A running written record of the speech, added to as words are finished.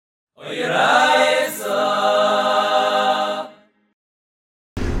Today's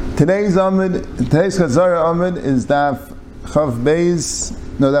Chazara Amud is Daf Chav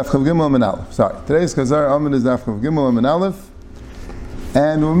Gimel Amud Aleph. Sorry. Today's Chazara Amud is Daf Chav Gimel Amud Aleph.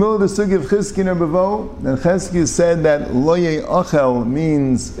 And we're middle of the Sugi of Chizki and Bavo. And Chizki said that Lo Ye'achel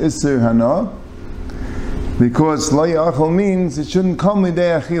means Isser Hana. Because Lo Ye'achel means it shouldn't come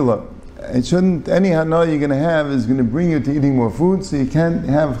Lidei Achila. It shouldn't, any Hana you're going to have is going to bring you to eating more food. So you can't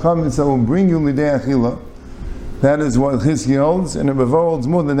have Chametz that will bring you Lidei Achila. That is what Chizki holds, and Rabbi holds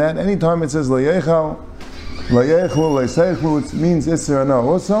more than that. Anytime it says Lo Yechal, Lo Yechlu, Lo Yiseichlu, it means Isser Hana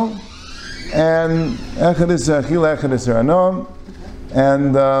also. And Echad Isser Achila, Echad Isser Hana.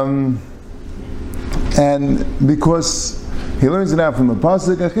 And because he learns it out from the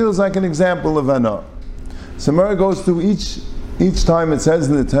Pasuk, Achila is like an example of Hana. So Mara goes through each time it says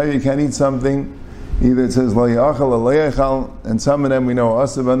in the Torah you can't eat something, either it says Lo Yachal or Lo Yechal, and some of them we know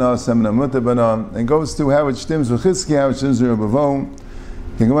Asa Bana, some of them Muta Bana, and goes through how it stems with Chizki, how it stems with Rabbi.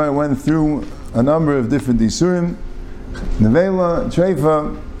 The Gemara went through a number of different Isurim, Nevela,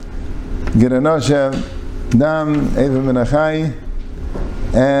 Treifa, Geranasha, Dam, Eva Menachai,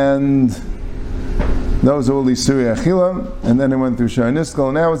 and those are all Isuri Achila, and then it went through Shar Niskal,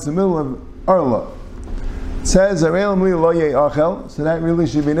 and now it's the middle of Arla. It says, so that really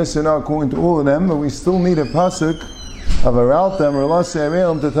should be Nisr according to all of them, but we still need a pasuk of Araltam or Lasei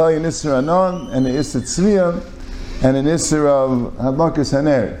Arelim to tell you Nisr Anon, and an Isser Tzviya, and an Isser of Hadlakas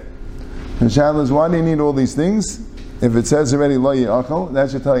Haner. The Shaila is, why do you need all these things? If it says already Lo Ye'achal,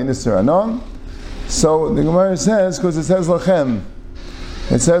 that should tell you Nisr Anon. So the Gemara says, because it says Lachem.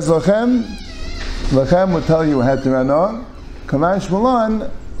 It says Lachem would tell you Heter Anon, Kamash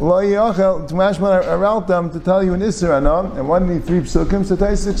Malan, Lo Ye'achel, Tumashman Araltam to tell you an Isser Anam, and one of the three psukim, so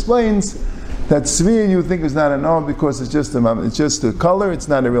Tais explains that Tzviya you think is not an Anam because it's just a color, it's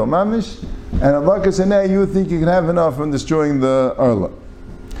not a real mamish, and Hadlakas Hanei you think you can have enough from destroying the Arla.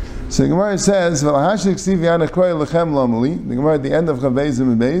 So the Gemara says, the Gemara at the end of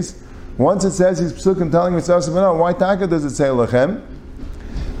Chavezim and Beis, once it says these psukim telling us Asa why Taka does it say Lachem?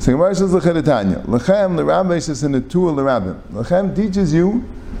 So the Gemara says L'cheretanya. Lachem, the Rabbi says in the Tur L'Rabbim. Lachem teaches you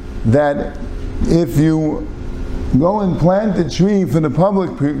that if you go and plant a tree for the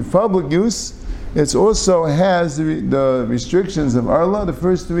public use, it also has the restrictions of Arla. The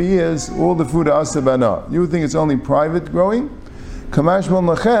first 3 years, all the food are Asa Bana. You think it's only private growing? Kamash Mon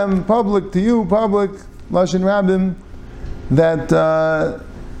Lachem, public to you, public, Lashon Rabbim, that a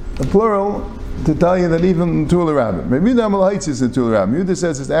plural, to tell you that even Tul Rabbim. Maybe the Amalaites is in Tul Rabbim. Yudah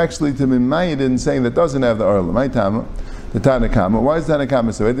says it's actually to be Mayidin saying that doesn't have the Arla. My Tama, the Tanakama. Why is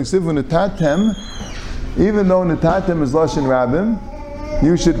Tanakama so? The Ksivu Netatem, even though Netatem is Lashon Rabbim,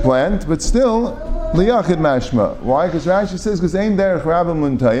 you should plant, but still, Liyachid Mashma. Why? Because Rashi says, because Ein Derech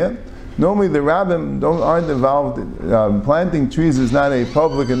Rabbim Muntaya. Normally the Rabbim aren't involved. Planting trees is not a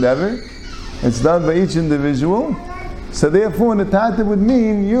public endeavor. It's done by each individual. So therefore, Netatem would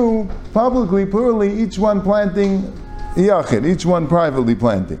mean you publicly, plurally, each one planting Yachid, each one privately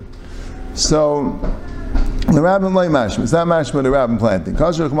planting. So the Rabbim Lay Mashma. It's not Mashma the Rabbim planting.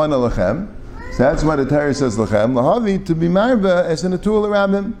 Kasher Chmana Lachem. So that's why the Torah says Lachem. Lahavi, to be Marba, as in a Tul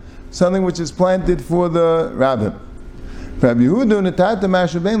Rabbim, something which is planted for the Rabbim. Rabbi Yehuda, Netatem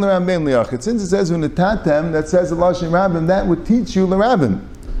Mashma Bein L'Rabbim Bein L'Yachid. Since it says Netatem, that says the Lashon Rabbim, that would teach you L'Rabbim.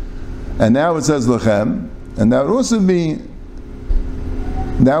 And now it says Lachem. And that would also be, a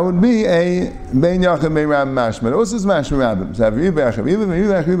Bein Yachid Bein Rabbim Mashma. It also is Mashma Rabbim. So if you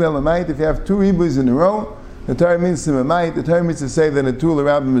have 2 ribus in a row, the Torah means to Mamayit. The Torah means to say that a Tul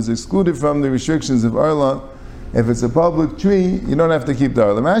Rabbim is excluded from the restrictions of Arla. If it's a public tree, you don't have to keep the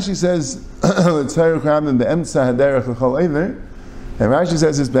Arla. Rashi says, it's Tzarech Rabbim be'emtza haderech l'chol eiver. And Rashi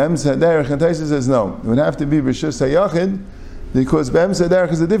says it's be'emtza haderech, and Taisa says no. It would have to be b'shus ha'yachid, because be'emtza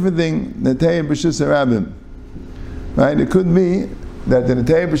haderech is a different thing, netei b'shus ha'rabbim. Right? It could be that the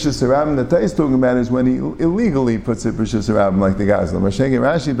netei b'shus ha'rabbim that Taisa is talking about is when he illegally puts it b'shus ha'rabbim, like the Gazlan.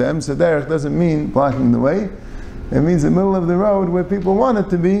 Rashi be'emtza haderech doesn't mean blocking the way. It means the middle of the road where people want it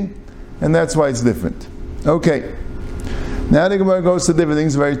to be, and that's why it's different. Okay. Now the Gemara goes to different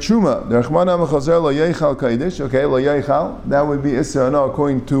things. Very truma. The Rachmana Mechazer Lo Yechal Kaidish. Okay, Lo Yechal. That would be Isser Hana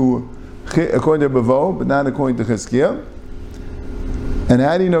according to Bavo, but not according to Chizkiah. And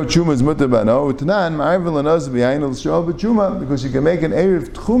how do you know truma is mutar bano? Utanan ma'arvel anaz b'yayin al shol b'truma, because you can make an erev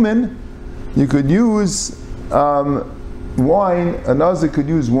tchumen. You could use wine. A nazir could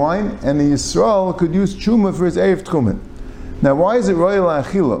use wine, and the Yisrael could use truma for his erev tchumen. Now, why is it royal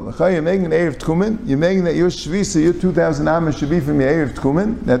achila? You're making an erev tchumen. You're making that your shvisa, your 2,000 amas should be from your erev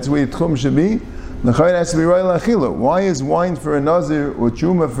tchumen. That's where your tchum should be. L'chayr has to be royal achila. Why is wine for a nazir or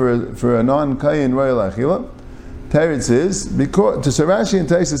truma for a non-kayin royal achila? Teretz is because so Rashi and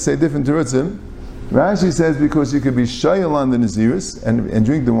Taisa say different terutzim. Rashi says because you could be shayel on the naziris and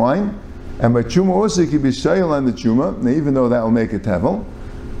drink the wine, and by truma also you could be shayel on the truma, even though that will make it tevel,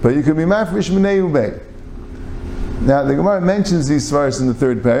 but you could be mafresh minei ubei. Now the Gemara mentions these svaros in the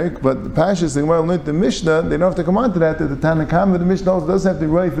third parak, but the Pashas, the Gemara learned the Mishnah, they don't have to come on to that the Tanakhama, the Mishnah also doesn't have to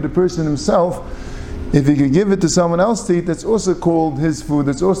write for the person himself. If he could give it to someone else to eat, that's also called his food,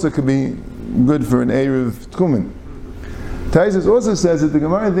 that's also could be good for an Erev Tchumen. Taisus also says that the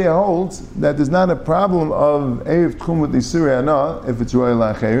Gemara there holds that there's not a problem of Erev Tchum with the Surah Ana, if it's Royal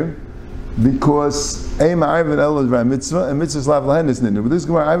Acherim, because Ei Ma'arvin El is mitzvah, and mitzvah's lav lahen is nidnu. But this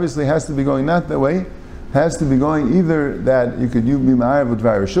Gemara obviously has to be going not that way, has to be going either that you could be ma'arv with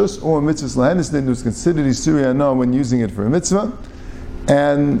varishus, or mitzvah's lahen is nidnu is considered the Surah Ana when using it for a mitzvah,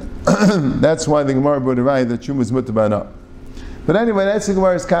 and that's why the Gemara brought a raya that Shum is mutabana. But anyway, that's the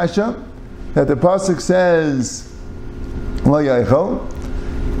Gemara's kasha, that the pasuk says Lo Yaichel,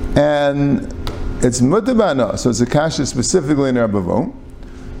 and it's mutabana, so it's a kasha specifically in Rabbi.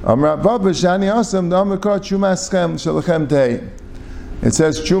 It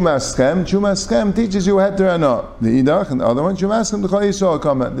says Chumaschem. Chumaschem teaches you heter ana. The idach and the other one Chumaschem the Chol Yisrael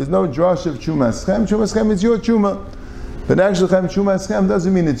comment. There's no drush of Chumaschem. Chumaschem is your chuma, but actually Chumaschem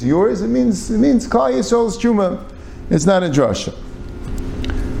doesn't mean it's yours. It means Chol Yisrael's chuma. It's not a drush.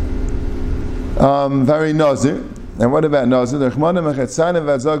 Very nazir. And what about nazir?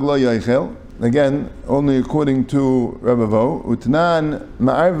 Again, only according to Rabbi Utnan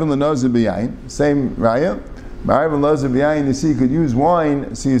ma'arvin l'nazir b'yayin. Same raya. Ma'arvin l'nazir b'yayin. You see, you could use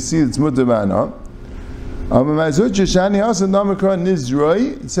wine. So you see, it's mutar b'ana.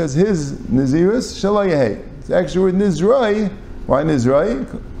 It says his nizirus shalom yehei. It's actually word nizroi. Why nizroi?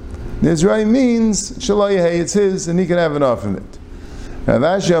 Nizroi means shalom yehei. It's his, and he can have enough of it.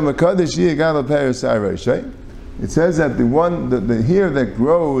 It says that the hair that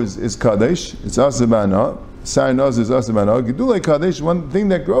grows is Kadesh, it's Asabana, Sarnoz is Asabana, Gidulei Kadesh, one thing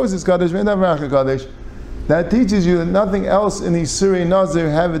that grows is Kadesh, Kadesh. That teaches you that nothing else in the Surah Nazir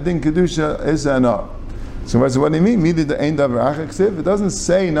have a din Kedusha is Ana. So what do you mean? It doesn't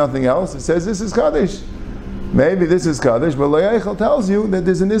say nothing else, it says this is Kadesh. Maybe this is Kadesh, but Loyaichel tells you that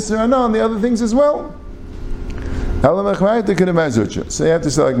there's an Isra Ana on the other things as well. So you have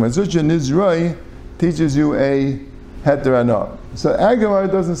to say like Mazucha Nizroi teaches you a heter ana. So Agamar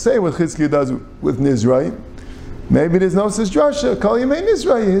doesn't say what Chizkiah does with Nizrai. Maybe there's no such drasha. Call you made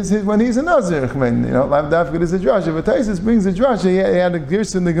Nizrai when he's a Nazir. Lav Dafka is a drasha. But Taisus brings a drasha. He had a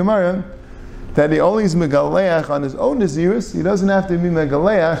girsa in the Gemara that he only is megaleach on his own Nazirus. He doesn't have to be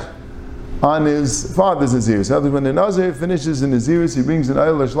megaleach on his father's Nazirus. So when the Nazir finishes in Nazirus, he brings an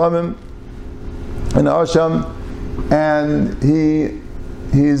oil Shlamim and Asham, and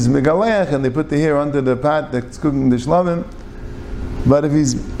he's megalech, and they put the hair under the pot that's cooking the shlamim. But if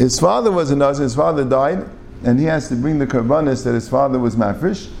his father was a nazir, his father died, and he has to bring the karbanis that his father was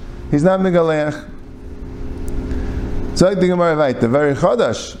mafresh, he's not megalech. So the Gemara weiter, very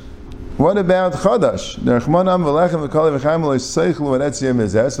chadash. What about chadash?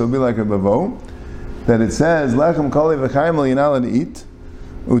 So it'll be like a bavo, that it says lechem kali v'chaimel you're not allowed to eat.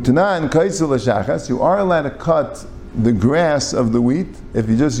 Utanan kaitzu l'shachas, you are allowed to cut the grass of the wheat. If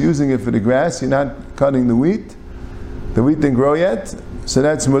you're just using it for the grass, you're not cutting the wheat. The wheat didn't grow yet, so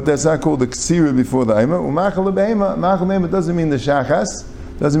that's not called the ksira before the aima. Umachal behema, machal behema doesn't mean the shachas,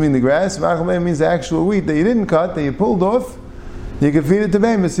 doesn't mean the grass. Machal behema means the actual wheat that you didn't cut, that you pulled off. You can feed it to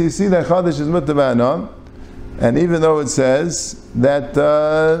behema. So you see that chadash is mutar b'ana, and even though it says that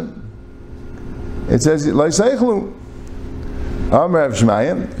it says lo yiseichlu. Amar Rav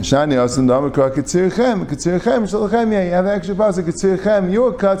Shmayim, Shani Asan Damakra Ketzirchem Shalachem. You have actual pasuk Ketzirchem,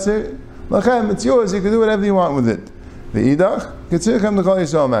 your Ketzir Lachem. It's yours. You can do whatever you want with it. The Idach Ketzirchem the Kol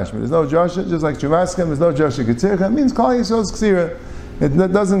Yisrael Mashma. There's no Joshua, just like Chumaschem. There's no Joshua Ketzirchem. It means Kol Yisrael's Ksira. It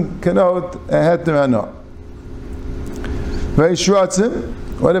doesn't connote a heter ana. Very Shratzim.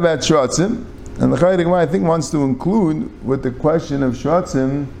 What about Shratzim? And the Chayei Gemara I think wants to include with the question of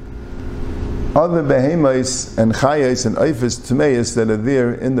Shratzim other behemais and chayes and eifes tmeis that are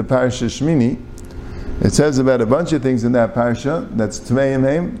there in the parasha Shmini. It says about a bunch of things in that parasha that's tmeim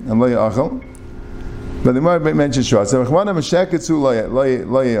heim and lo yachal. But the Gemara mentions shratzim. Sheketzu lo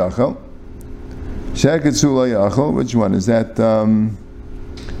yachal. Sheketzu lo yachal. Which one is that?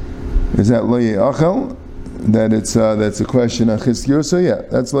 Is that lo yachal? That it's that's a question of Chizkiah. So yeah,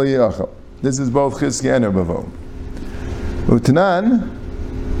 that's lo yachal. This is both Chizkiah and Rabbi. Utanan.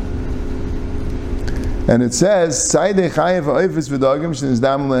 And it says, "Saidei chayev ha'oifes v'dagim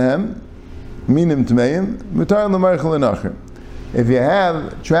shenizdam lehem minim tmeim, mutar l'marchel l'nachrim. If you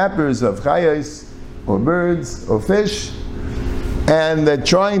have trappers of chayos, or birds, or fish, and they're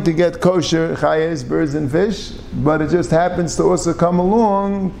trying to get kosher chayos, birds and fish, but it just happens to also come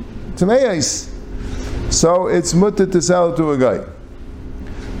along tmeis. So it's mutter to sell to a guy.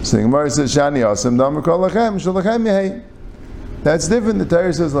 So the Gemara says, Shani asam damar kol lachem, shalachem yehei. That's different. The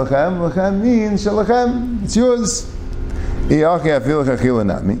Torah says lachem. Lachem means shalachem. It's yours.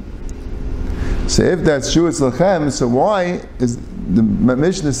 So if that's true, it's lachem. So why is the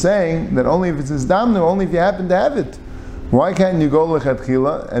Mishnah saying that only if it's his damnu, only if you happen to have it? Why can't you go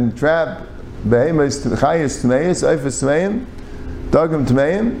lechatchila and trap behemoths, chayes tmeis, oifes tmeim, dagim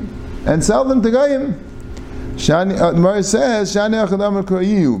tmeim, and sell them to goyim? The Gemara says, Shani achadamar kol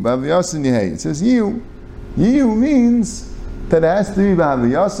yiyu, b'aviyasan yehei. It says yiyu. Yiyu means that it has to be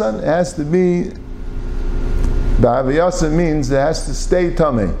b'aviyasan, it has to be, b'aviyasan means it has to stay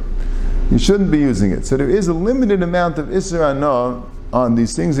tameh. You shouldn't be using it. So there is a limited amount of isser anah on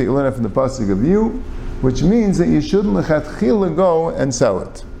these things that you learn from the pasuk of yiyu, which means that you shouldn't lechatchila go and sell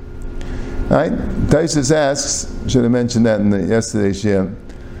it. Right? Taisus asks, should have mentioned that in yesterday's shir,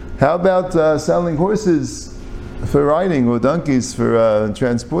 how about selling horses for riding or donkeys for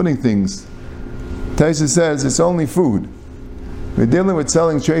transporting things? Taisus says it's only food. We're dealing with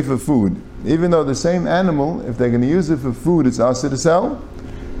selling treifa food. Even though the same animal, if they're going to use it for food, it's also to sell.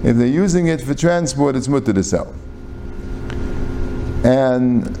 If they're using it for transport, it's mutter to sell.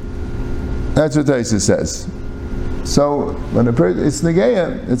 And that's what Taisus says. So when a person, it's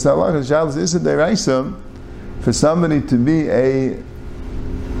negeya, it's halacha shalos issa deraisa for somebody to be a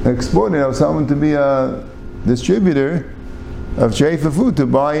exporter, someone to be a distributor of treifa food, to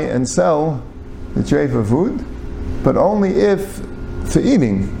buy and sell the treifa food, but only if for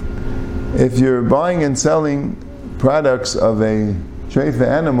eating. If you're buying and selling products of a treifa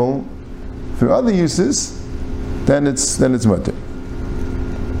animal for other uses, then it's mutter.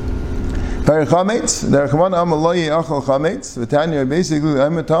 Chametz, the Rachman Am lo ye'achal chametz. V'tanya basically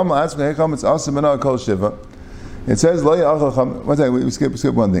I'm tam ask me chametz asa b'na kol shiva. It says lo ye'achal chametz. One second, we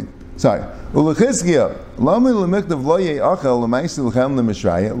skip one thing. Sorry. Ulechizkia lami lemiktav lo ye'achal l'ma'isi l'chem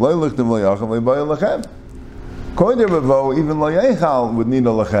l'mishraya lo l'chtav lo ye'achal l'bayil l'chem. Koder b'vo even lo ye'achal would need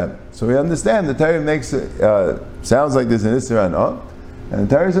a l'chem. So we understand the Torah makes it sounds like there's an isser anah, and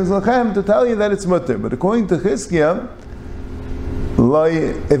the Torah says l'chem to tell you that it's mutter. But according to Chizkia,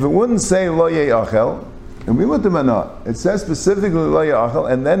 if it wouldn't say lo ye'achel, it would be mutter manah. It says specifically lo ye'achel,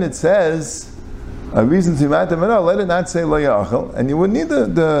 and then it says a reason to matter manah. Let it not say lo ye'achel, and you wouldn't need the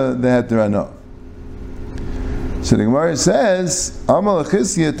heter anah. So the Gemara says, Amal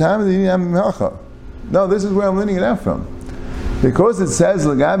achizkiya tam d'yam hacha. No, this is where I'm learning it out from, because it says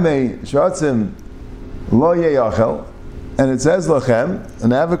l'gamei shratzim lo ye'achel, and it says lachem,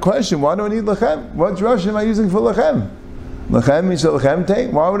 and I have a question: why do I need lachem? What drush am I using for lachem? Lachem mishal lachem te.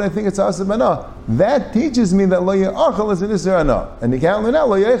 Why would I think it's asa b'na? That teaches me that lo ye'achel is an isser anah, and you can't learn out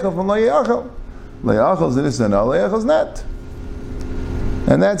lo ye'achel from lo ye'achel. Lo ye'achel is an isser anah, lo ye'achel is not,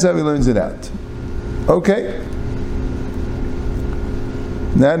 and that's how he learns it out. Okay.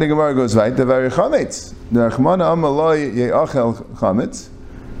 Now the Gemara goes right. The very chametz. The Rachmana Amma lo ye'achel chametz.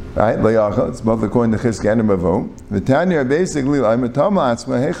 Right, lo ye'achel. It's both according to Chizkiah and Mavo. The Tanya basically I'm a tama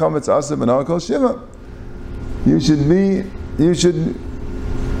atzma hey chametz asa b'na kol shiva. You should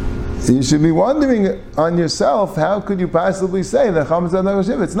be wondering on yourself, how could you possibly say that chametz adnei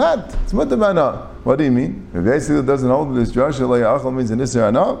shiva? It's not. It's mutter b'ana. What do you mean? It basically doesn't hold this Joshua lo ye'achel means an isser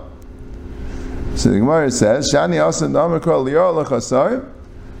anah. So the Gemara says, Shani asan damar kol liyar l'chasar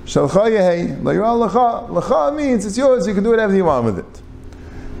shalcha yehei liyar l'cha. L'cha means it's yours. You can do whatever you want with it.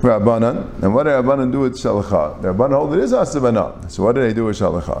 Rabbanan, and what did Rabbanan do with shalcha? The Rabbanan hold it is asa b'ana. So what did they do with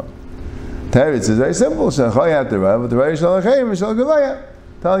shalcha? Teretz is very simple. Telling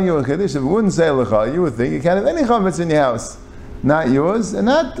you a chiddush, if it wouldn't say lecha, you would think you can't have any chametz in your house, not yours, and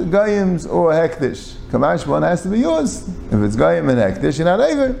not goyim's or hektish. Kamash one has to be yours. If it's goyim and hektish, you're not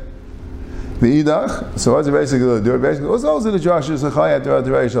over. V'idach. So what's it basically do? Basically, what's also the Josh's lecha after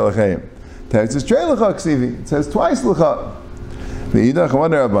Teretz shalachayim? Teretz is trei lecha ksivi. It says twice lecha. V'idach.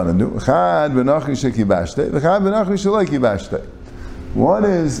 What do Rabbanan do? Chad b'nachri shekibashte. V'chad b'nachri shaloi kibashte. One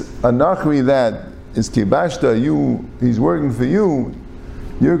is a nachri that is kibashta, he's working for you,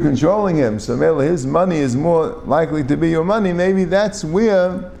 you're controlling him, so maybe his money is more likely to be your money. Maybe that's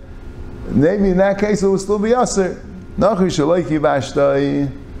where, maybe in that case it will still be aser. Nachri shaloi kibashta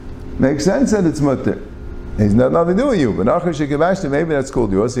makes sense that it's mutter. He's not nothing to do with you, but nachri shekibashta, maybe that's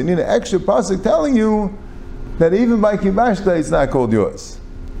called yours. So you need an extra pasuk telling you that even by kibashta it's not called yours.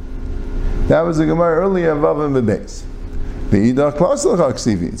 That was the Gemara earlier of Vav and Bebeis. Be'idach klas l'cha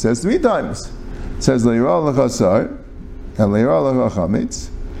ksivi. It says 3 times. It says le'yirah l'cha sar and le'yirah l'cha chametz.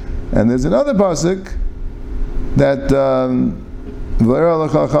 And there's another pasuk that le'yirah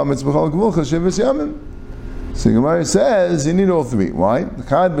l'cha chametz b'chol gvulcha shivas yamim. So Gemara says you need all 3. Why?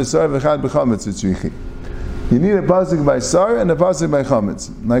 Chad b'sar v'chad b'chametz etzrichi. You need a pasuk by sar and a pasuk by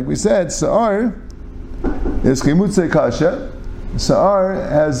chametz. Like we said, sar is chimutzei kasha. Sar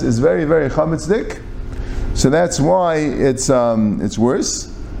is very, very chametzdik. So that's why it's worse.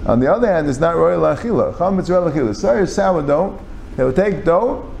 On the other hand, it's not royal achila. Chametz royal achila. Sar is sourdough. They would take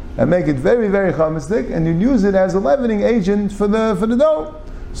dough and make it very, very chametzdik, and you'd use it as a leavening agent for the dough.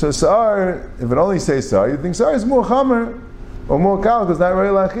 So sar, if it only says sar, you think sar is more chamer or more kal because not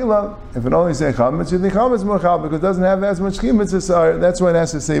royal achila. If it only says chametz, you think chametz more kal because it doesn't have as much chimetz as sar. That's why it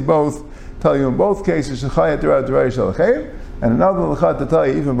has to say both. Tell you in both cases shechayat terat teray shalachayim, and another lechat to tell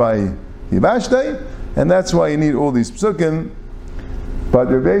you even by yibashtei. And that's why you need all these psukim. But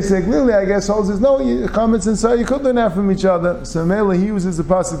the basic, really, I guess, holds is no, chametz and sar, you could learn that from each other. So Mela, he uses the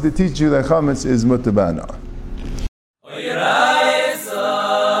pasuk to teach you that chametz is mutabana.